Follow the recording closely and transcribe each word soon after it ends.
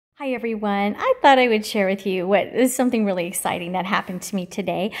Hi everyone. I thought I would share with you what is something really exciting that happened to me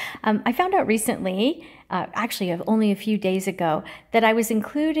today. I found out recently, actually only a few days ago, that I was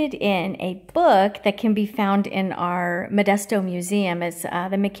included in a book that can be found in our Modesto Museum. It's the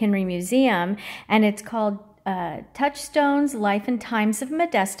McHenry Museum, and it's called Touchtstones, Life and Times of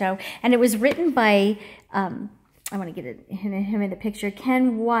Modesto, and it was written by, I want to get him in the picture,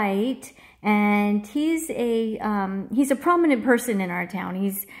 Ken White, and he's a prominent person in our town.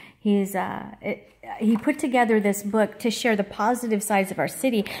 He put together this book to share the positive sides of our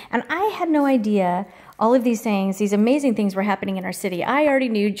city, and I had no idea all of these things, these amazing things were happening in our city. I already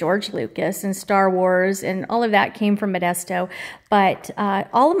knew George Lucas and Star Wars and all of that came from Modesto, but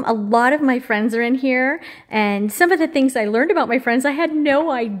a lot of my friends are in here, and some of the things I learned about my friends, I had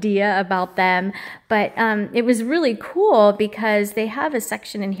no idea about them, but it was really cool because they have a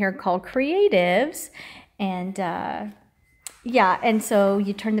section in here called Creatives, and yeah, and so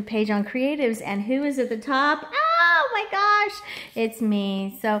you turn the page on Creatives, and who is at the top? Oh my gosh, it's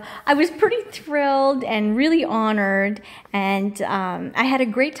me. So I was pretty thrilled and really honored, and I had a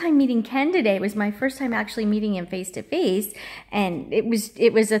great time meeting Ken today. It was my first time actually meeting him face to face, and it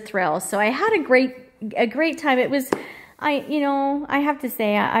was a thrill. So I had a great time. It was, I have to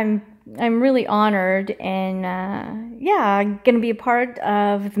say I'm really honored, and yeah, I'm going to be a part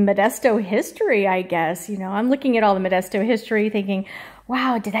of Modesto history, I guess. I'm looking at all the Modesto history thinking,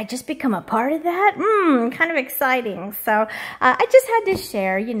 wow, did I just become a part of that? Kind of exciting. So I just had to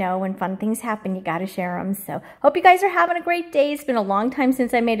share, when fun things happen, you got to share them. So hope you guys are having a great day. It's been a long time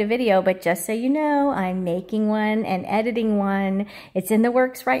since I made a video, but just so you know, I'm making one and editing one. It's in the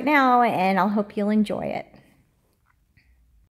works right now, and I'll hope you'll enjoy it.